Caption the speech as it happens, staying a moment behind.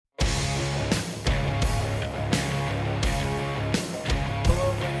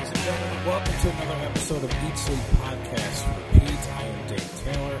episode of Eat Sleep Podcast Repeat. I am Dave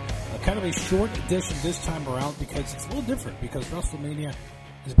Taylor. Kind of a short edition this time around because it's a little different because WrestleMania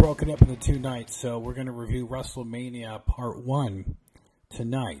is broken up into two nights. So we're going to review WrestleMania Part 1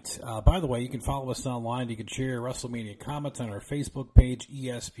 tonight. By the way, you can follow us online. You can share WrestleMania comments on our Facebook page,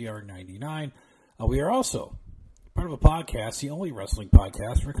 ESPR99. We are also part of a podcast, the only wrestling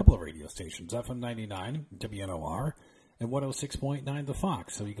podcast for a couple of radio stations, FM 99, WNOR, and 106.9 The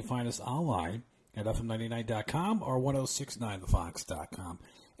Fox. So you can find us online at FM99.com or 1069thefox.com.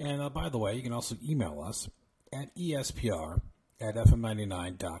 And by the way, you can also email us at ESPR at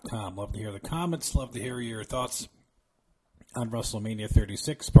FM99.com. Love to hear the comments. Love to hear your thoughts on WrestleMania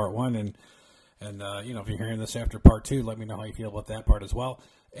 36, Part 1. And if you're hearing this after Part 2, let me know how you feel about that part as well.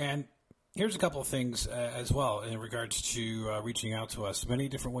 And here's a couple of things as well in regards to reaching out to us. Many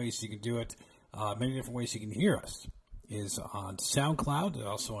different ways you can do it. Many different ways you can hear us is on SoundCloud, and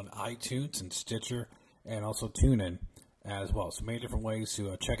also on iTunes and Stitcher, and also TuneIn as well. So many different ways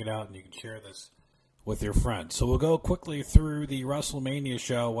to check it out, and you can share this with your friends. So we'll go quickly through the WrestleMania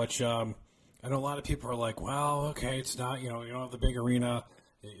show, which I know a lot of people are like, well, okay, it's not, you don't have the big arena,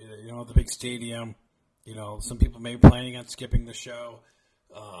 you don't have the big stadium. Some people may be planning on skipping the show.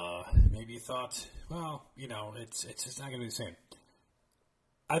 Maybe you thought, well, it's just not going to be the same.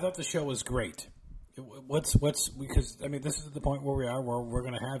 I thought the show was great. Because this is the point where we are, where we're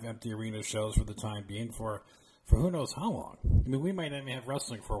going to have empty arena shows for the time being for who knows how long. We might not even have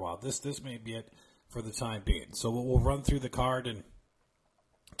wrestling for a while. This may be it for the time being. So we'll run through the card and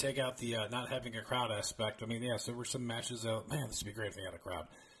take out the not having a crowd aspect. Yes, there were some matches that, man, this would be great if they had a crowd.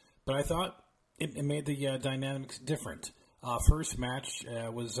 But I thought it made the dynamics different. First match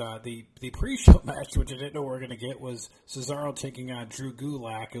was the pre-show match, which I didn't know we were going to get, was Cesaro taking on Drew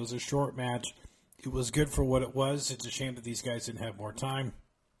Gulak. It was a short match. It was good for what it was. It's a shame that these guys didn't have more time.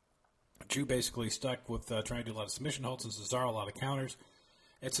 Drew basically stuck with trying to do a lot of submission holds, and Cesaro a lot of counters.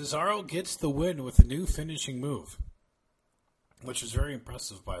 And Cesaro gets the win with a new finishing move, which is very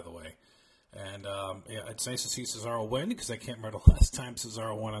impressive, by the way. And it's nice to see Cesaro win, because I can't remember the last time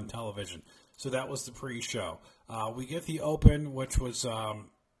Cesaro won on television. So that was the pre-show. We get the open, which was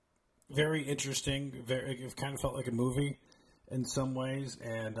very interesting. It kind of felt like a movie in some ways.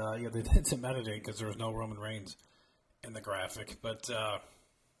 And they did some editing because there was no Roman Reigns in the graphic. But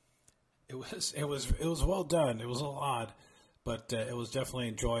it was well done. It was a little odd, but it was definitely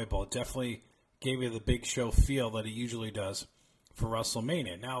enjoyable. It definitely gave you the big show feel that it usually does for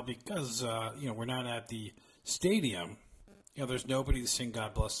WrestleMania. Now, because we're not at the stadium, there's nobody to sing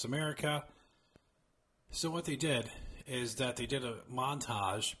God Bless America. So what they did is that they did a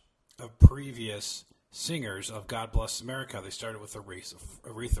montage of previous singers of God Bless America. They started with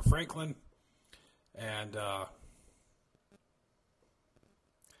Aretha Franklin, and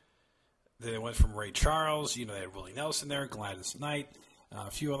they went from Ray Charles. They had Willie Nelson there, Gladys Knight, a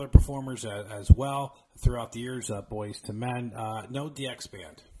few other performers as well throughout the years. Boys to Men. No DX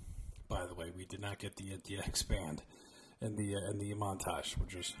band, by the way. We did not get the DX band in the montage,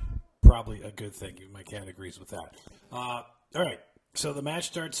 which is probably a good thing. Even my cat agrees with that. All right. So the match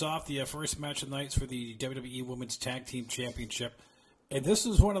starts off. The first match of the night is for the WWE Women's Tag Team Championship. And this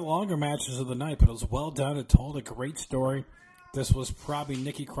was one of the longer matches of the night, but it was well done. It told a great story. This was probably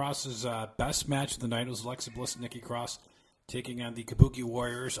Nikki Cross's best match of the night. It was Alexa Bliss and Nikki Cross taking on the Kabuki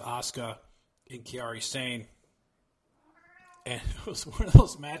Warriors, Asuka and Kairi Sane. And it was one of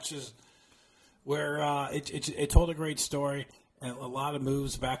those matches where it told a great story and a lot of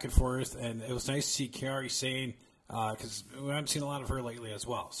moves back and forth. And it was nice to see Kairi Sane, because we haven't seen a lot of her lately as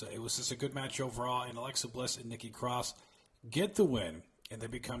well. So it was just a good match overall. And Alexa Bliss and Nikki Cross get the win, and they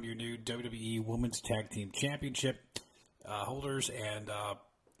become your new WWE Women's Tag Team Championship holders. And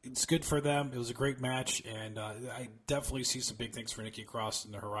it's good for them. It was a great match, and I definitely see some big things for Nikki Cross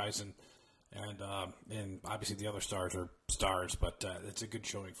in the horizon. And obviously the other stars are stars, but it's a good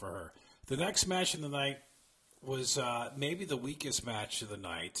showing for her. The next match in the night was maybe the weakest match of the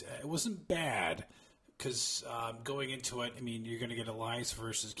night. It wasn't bad, because going into it, you're going to get Elias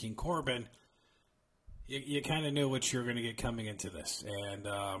versus King Corbin. You kind of knew what you were going to get coming into this. And,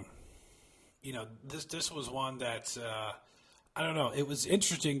 this was one that, I don't know, it was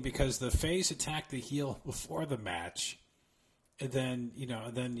interesting because the face attacked the heel before the match. And then,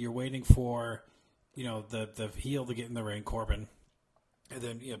 then you're waiting for, the heel to get in the ring, Corbin. And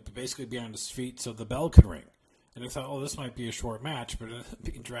then, basically be on his feet so the bell could ring. And I thought, this might be a short match, but it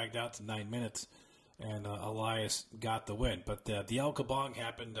being dragged out to 9 minutes. And Elias got the win. But the El Kabong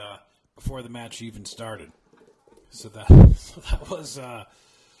happened before the match even started. So that was,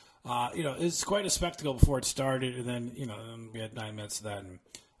 it's quite a spectacle before it started. And then, then we had 9 minutes of that. And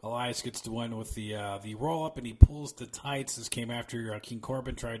Elias gets the win with the roll up, and he pulls the tights. This came after King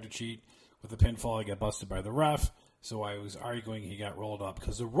Corbin tried to cheat with the pinfall. He got busted by the ref. So I was arguing he got rolled up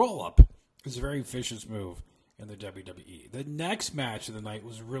because the roll up is a very vicious move in the WWE. The next match of the night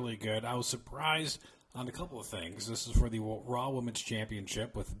was really good. I was surprised on a couple of things. This is for the Raw Women's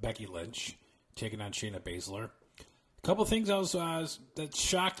Championship with Becky Lynch taking on Shayna Baszler. A couple of things that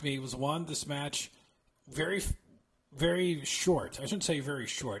shocked me was, one, this match very, very short. I shouldn't say very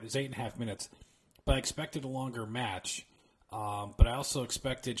short. It's 8.5 minutes, but I expected a longer match. But I also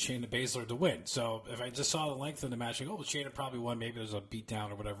expected Shayna Baszler to win. So if I just saw the length of the match, I go, well, Shayna probably won. Maybe there's a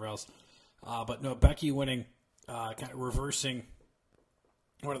beatdown or whatever else. But no, Becky winning, kind of reversing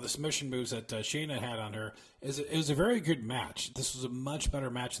one of the submission moves that Shayna had on her. It was a very good match. This was a much better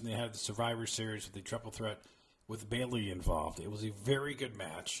match than they had at the Survivor Series with the triple threat with Bayley involved. It was a very good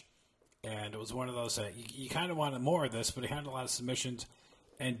match. And it was one of those that you kind of wanted more of this, but it had a lot of submissions.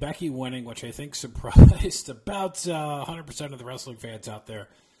 And Becky winning, which I think surprised about 100% of the wrestling fans out there,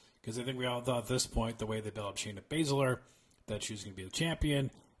 because I think we all thought at this point, the way they built up Shayna Baszler, that she was going to be the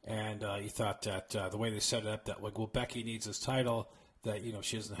champion, and you thought that the way they set it up, that like, well, Becky needs this title, that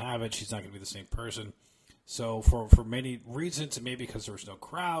she doesn't have it, she's not going to be the same person. So for many reasons, and maybe because there was no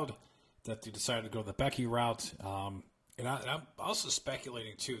crowd, that they decided to go the Becky route. And I'm also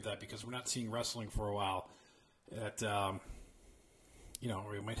speculating too that because we're not seeing wrestling for a while, that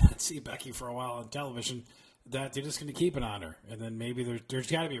we might not see Becky for a while on television, that they're just going to keep it on her. And then maybe there's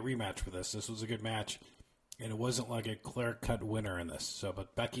got to be a rematch for this. This was a good match, and it wasn't like a clear-cut winner in this. So,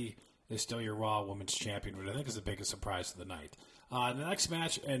 but Becky is still your Raw Women's Champion, which I think is the biggest surprise of the night. The next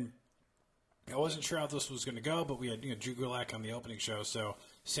match, and I wasn't sure how this was going to go, but we had Drew Gulak on the opening show. So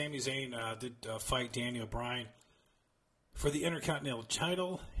Sami Zayn did fight Daniel Bryan for the Intercontinental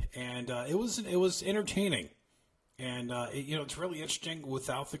title, and it was entertaining. And, it's really interesting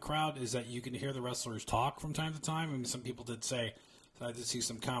without the crowd is that you can hear the wrestlers talk from time to time. I mean, some people did say, I did see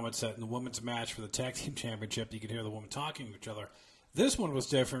some comments that in the women's match for the tag team championship, you could hear the women talking to each other. This one was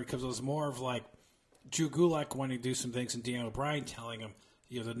different because it was more of like Drew Gulak wanting to do some things and Daniel Bryan telling him,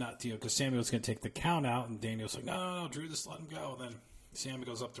 because Sammy was going to take the count out, and Daniel was like, no, Drew, just let him go. And then Sammy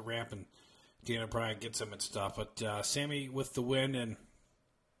goes up the ramp, and Daniel Bryan gets him and stuff. But Sammy with the win, and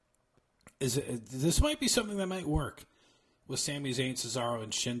this might be something that might work with Sami Zayn, Cesaro,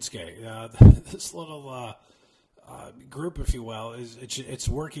 and Shinsuke. This little group, if you will, it's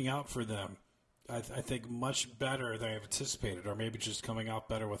working out for them. I think much better than I anticipated, or maybe just coming out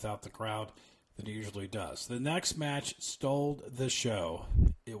better without the crowd than it usually does. The next match stole the show.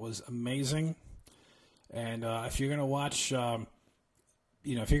 It was amazing, and if you're gonna watch,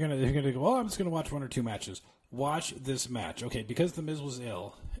 if you're gonna go, I'm just gonna watch one or two matches. Watch this match, okay? Because The Miz was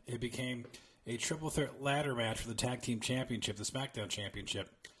ill, it became a triple threat ladder match for the tag team championship, the SmackDown championship.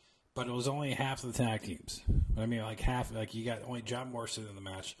 But it was only half of the tag teams. I mean, like half. Like you got only John Morrison in the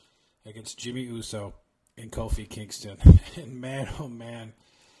match against Jimmy Uso and Kofi Kingston. And man, oh man,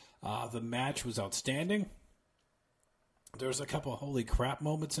 the match was outstanding. There's a couple of holy crap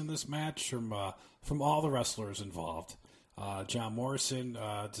moments in this match from all the wrestlers involved. John Morrison,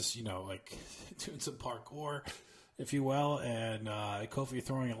 like doing some parkour, if you will, and Kofi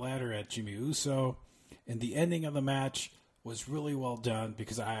throwing a ladder at Jimmy Uso. And the ending of the match was really well done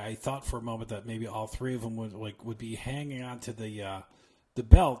because I thought for a moment that maybe all three of them would be hanging on to the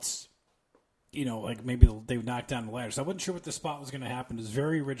belts, like maybe they would knock down the ladder. So I wasn't sure what the spot was going to happen. It was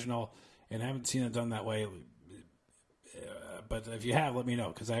very original, and I haven't seen it done that way. But if you have, let me know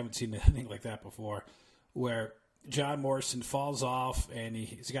because I haven't seen anything like that before, where John Morrison falls off and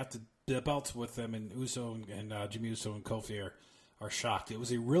he's got the belts with him, and Uso and Jimmy Uso and Kofi are shocked. It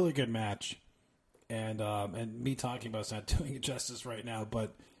was a really good match. And me talking about it's not doing it justice right now,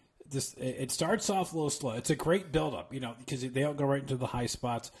 but it starts off a little slow. It's a great build-up, because they don't go right into the high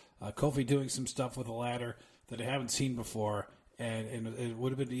spots. Kofi doing some stuff with a ladder that I haven't seen before, and it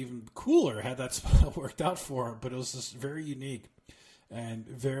would have been even cooler had that spot worked out for him, but it was just very unique and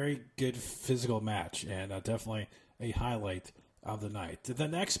very good physical match, and definitely a highlight of the night. The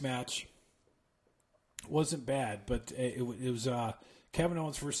next match wasn't bad, but it was Kevin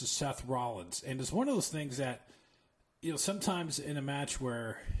Owens versus Seth Rollins. And it's one of those things that, sometimes in a match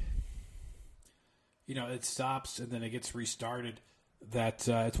where, it stops and then it gets restarted, that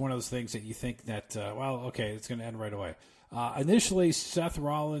it's one of those things that you think that, it's going to end right away. Initially, Seth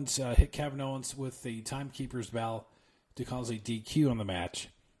Rollins hit Kevin Owens with the timekeeper's bell to cause a DQ on the match.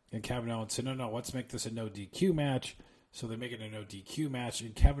 And Kevin Owens said, no, let's make this a no DQ match. So they make it a no DQ match,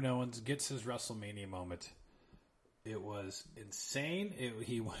 and Kevin Owens gets his WrestleMania moment. It was insane.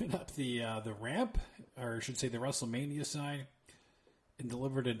 He went up the ramp, or I should say the WrestleMania sign, and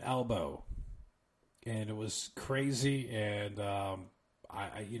delivered an elbow, and it was crazy. And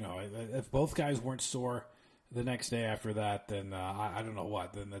if both guys weren't sore the next day after that, then I don't know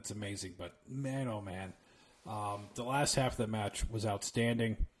what. Then that's amazing. But man, oh man, the last half of the match was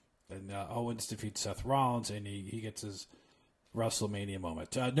outstanding. And Owens defeats Seth Rollins, and he gets his WrestleMania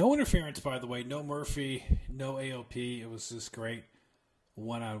moment. No interference, by the way. No Murphy, no AOP. It was just great.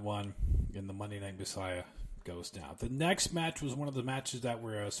 One-on-one, and the Monday Night Messiah goes down. The next match was one of the matches that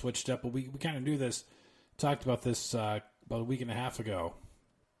were switched up, but we kind of knew this. Talked about this about a week and a half ago.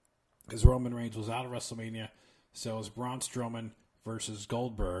 Because Roman Reigns was out of WrestleMania, so it was Braun Strowman versus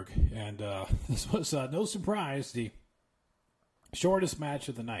Goldberg. And this was, no surprise, the shortest match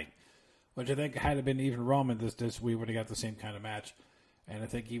of the night. Which I think had it been even Roman, this we would have got the same kind of match. And I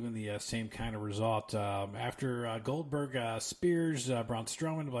think even the same kind of result. After Goldberg spears Braun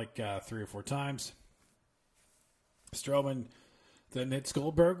Strowman like 3 or 4 times, Strowman then hits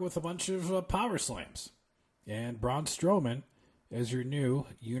Goldberg with a bunch of power slams. And Braun Strowman is your new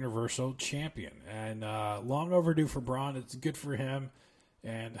Universal Champion. And long overdue for Braun. It's good for him.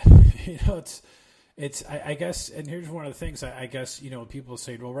 And, it's I guess, and here's one of the things, I guess, people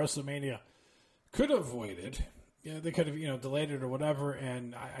say, well, WrestleMania could have waited. They could have, delayed it or whatever.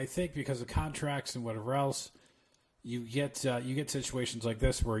 And I think because of contracts and whatever else, you get situations like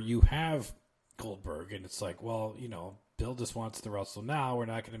this where you have Goldberg, and it's like, well, Bill just wants to wrestle now. We're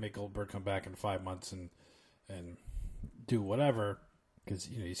not going to make Goldberg come back in 5 months and do whatever because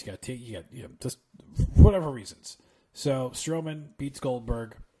he's got just whatever reasons. So Strowman beats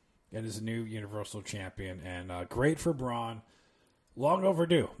Goldberg and is a new Universal Champion, and great for Braun. Long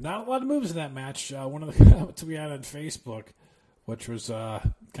overdue. Not a lot of moves in that match. One of the comments we had on Facebook, which was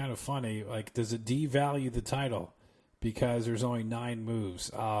kind of funny, like, does it devalue the title because there's only 9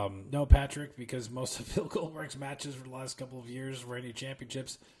 moves? No, Patrick, because most of Bill Goldberg's matches for the last couple of years for any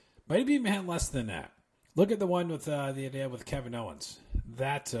championships might even had less than that. Look at the one with the idea with Kevin Owens.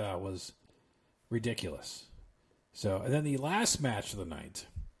 That was ridiculous. So, and then the last match of the night,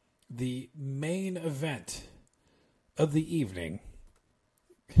 the main event of the evening,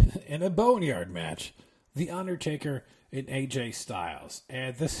 in a Boneyard match, The Undertaker and AJ Styles.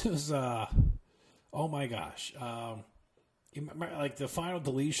 And this was, oh my gosh, like the final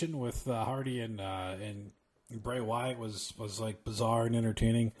deletion with Hardy and Bray Wyatt was like bizarre and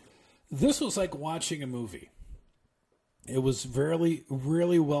entertaining. This was like watching a movie. It was really,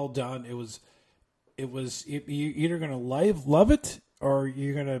 really well done. You're either going to love it or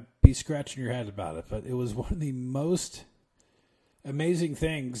you're going to be scratching your head about it. But it was one of the most amazing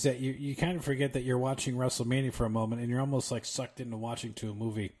things that you kind of forget that you're watching WrestleMania for a moment, and you're almost like sucked into watching to a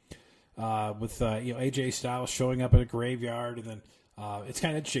movie. With AJ Styles showing up at a graveyard, and then it's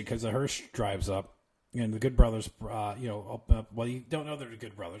kind of interesting because the hearse drives up, and the Good Brothers, open up. Well, you don't know they're the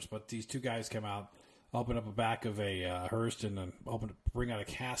Good Brothers, but these 2 guys come out, open up the back of a hearse, and then bring out a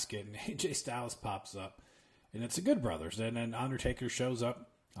casket, and AJ Styles pops up, and it's the Good Brothers. And then Undertaker shows up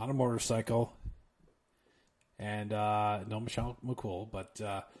on a motorcycle, and no Michelle McCool, but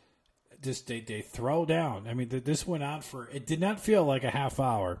just they throw down. I mean, this went on for, it did not feel like a half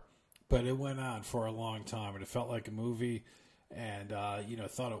hour, but it went on for a long time, and it felt like a movie. And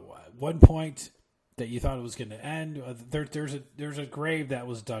thought at one point that you thought it was going to end. There's a grave that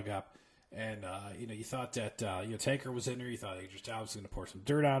was dug up, and you thought that Taker was in there. You thought AJ Styles was going to pour some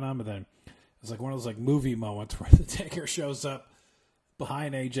dirt on him, and then it was like one of those like movie moments where the Taker shows up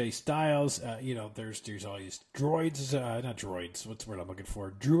behind AJ Styles. There's all these droids, not droids. What's the word I'm looking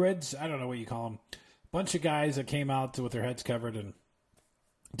for? Druids. I don't know what you call them. Bunch of guys that came out with their heads covered, and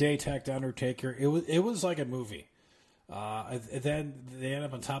they attacked Undertaker. It was like a movie. Then they end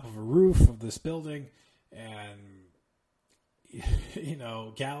up on top of a roof of this building, and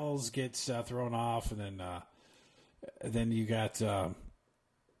Gallows gets thrown off, and then you got the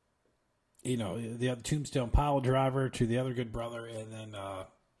other Tombstone pile driver to the other Good Brother, and then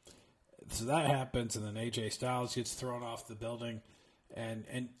so that happens, and then AJ Styles gets thrown off the building,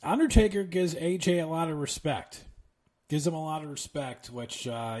 and Undertaker gives AJ a lot of respect. Gives him a lot of respect, which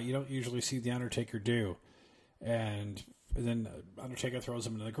you don't usually see the Undertaker do. And then Undertaker throws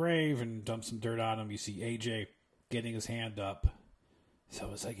him into the grave and dumps some dirt on him. You see AJ getting his hand up. So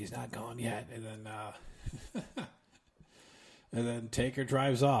it's like he's not gone yet. And then and then Taker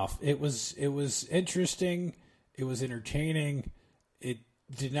drives off. It was interesting. It was entertaining. It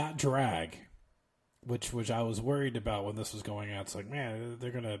did not drag, which I was worried about when this was going out. It's like, man,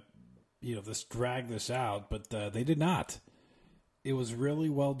 they're going to drag this out, but they did not. It was really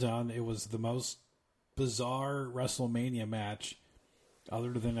well done. It was the most bizarre WrestleMania match,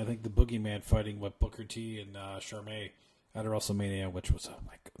 other than I think the Boogeyman fighting with Booker T and Charmaine. at WrestleMania, which was a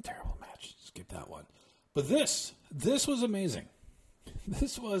terrible match. Skip that one. But this was amazing.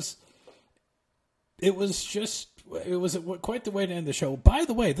 It was quite the way to end the show. By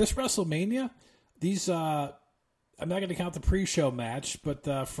the way, this WrestleMania, I'm not going to count the pre-show match, but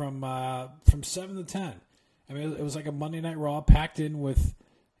from 7 to 10. I mean, it was like a Monday Night Raw packed in with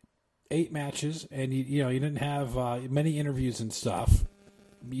 8 matches, and you didn't have many interviews and stuff.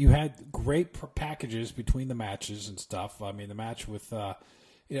 You had great packages between the matches and stuff. I mean, the match with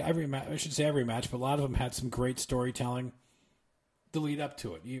every match, I should say every match, but a lot of them had some great storytelling to lead up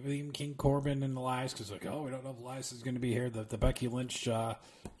to it. Even King Corbin and Elias, because we don't know if Elias is going to be here. The Becky Lynch, the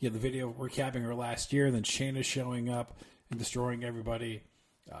video recapping her last year, and then Shayna showing up and destroying everybody.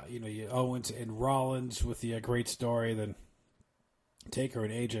 You Owens and Rollins with the great story, then Taker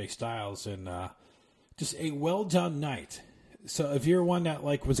and AJ Styles, and just a well done night. So if you're one that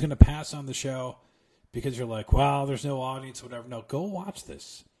was going to pass on the show because you're like, wow, there's no audience, whatever, no, go watch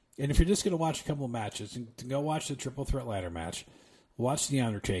this. And if you're just going to watch a couple of matches, go watch the Triple Threat Ladder match. Watch The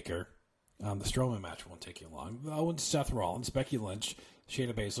Undertaker. The Strowman match won't take you long. Owens, Seth Rollins, Becky Lynch,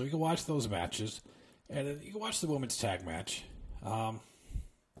 Shayna Baszler. You can watch those matches. And then you can watch the women's tag match.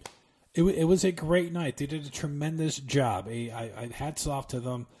 It was a great night. They did a tremendous job. I hats off to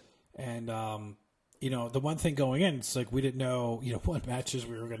them. And, the one thing going in, it's like we didn't know, what matches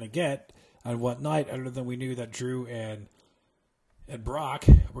we were going to get on what night, other than we knew that Drew and Brock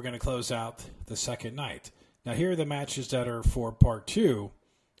were going to close out the second night. Now, here are the matches that are for part 2,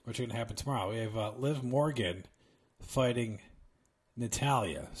 which are going to happen tomorrow. We have Liv Morgan fighting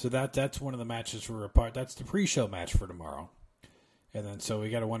Natalya. So that's one of the matches for a part. That's the pre-show match for tomorrow. And then, so we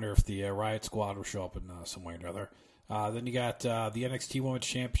got to wonder if the Riot Squad will show up in some way or another. Then you got the NXT Women's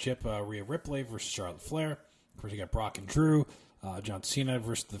Championship, Rhea Ripley versus Charlotte Flair. Of course, you got Brock and Drew, John Cena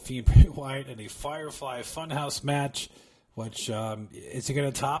versus The Fiend Bray Wyatt, and a Firefly Funhouse match, which is it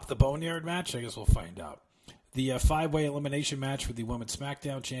going to top the Boneyard match? I guess we'll find out. The 5-way elimination match for the Women's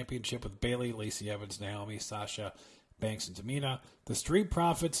SmackDown Championship with Bayley, Lacey Evans, Naomi, Sasha, Banks, and Tamina. The Street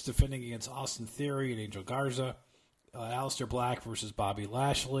Profits defending against Austin Theory and Angel Garza. Aleister Black versus Bobby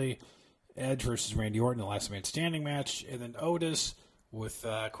Lashley. Edge versus Randy Orton, the last man standing match. And then Otis with,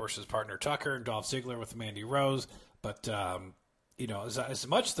 of course, his partner Tucker, and Dolph Ziggler with Mandy Rose. But, as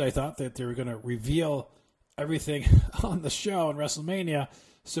much as I thought that they were going to reveal everything on the show in WrestleMania,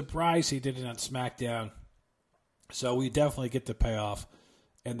 surprise, he did it on SmackDown. So we definitely get the payoff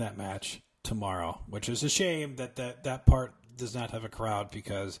in that match tomorrow, which is a shame that part does not have a crowd,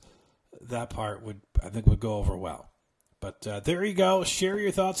 because that part would go over well. But there you go. Share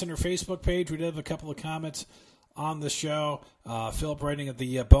your thoughts on our Facebook page. We did have a couple of comments on the show. Philip writing that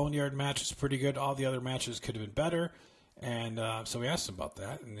the Boneyard match is pretty good. All the other matches could have been better. And so we asked him about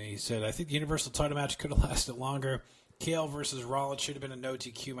that. And he said, I think the Universal title match could have lasted longer. Kale versus Rollins should have been a no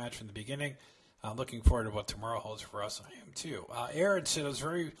DQ match from the beginning. I'm looking forward to what tomorrow holds for us. I am too. Aaron said I was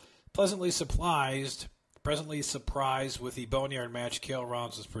very pleasantly surprised with the Boneyard match. Kale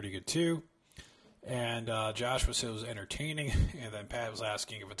Rollins was pretty good too. And Joshua said it was entertaining. And then Pat was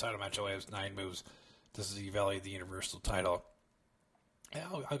asking if a title match only has 9 moves, does it evaluate the Universal title? Yeah,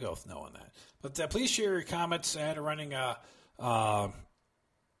 I'll go with no on that. But please share your comments. I had a running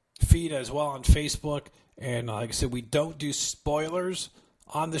feed as well on Facebook. And like I said, we don't do spoilers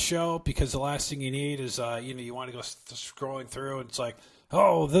on the show, because the last thing you need is, you want to go scrolling through and it's like,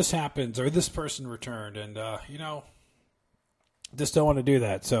 oh, this happens or this person returned. And, just don't want to do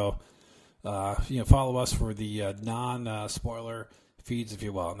that. So, follow us for the non-spoiler feeds, if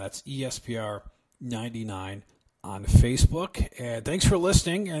you will. And that's ESPR 99 on Facebook. And thanks for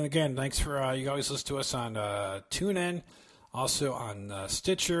listening. And again, thanks for, you always listen to us on TuneIn, also on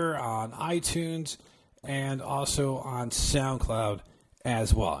Stitcher, on iTunes, and also on SoundCloud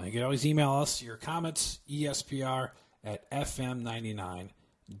as well. And you can always email us your comments,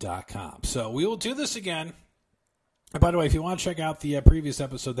 espr@fm99.com. So we will do this again. And by the way, if you want to check out the previous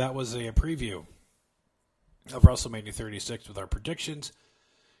episode, that was a preview of WrestleMania 36 with our predictions.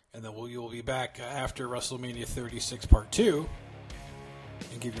 And then we will be back after WrestleMania 36 Part 2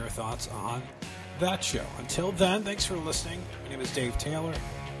 and give your thoughts on that show. Until then, thanks for listening. My name is Dave Taylor.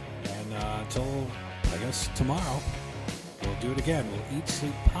 And until, I guess, tomorrow, we'll do it again. We'll Eat,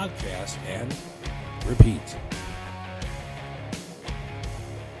 Sleep, Podcast, and repeat.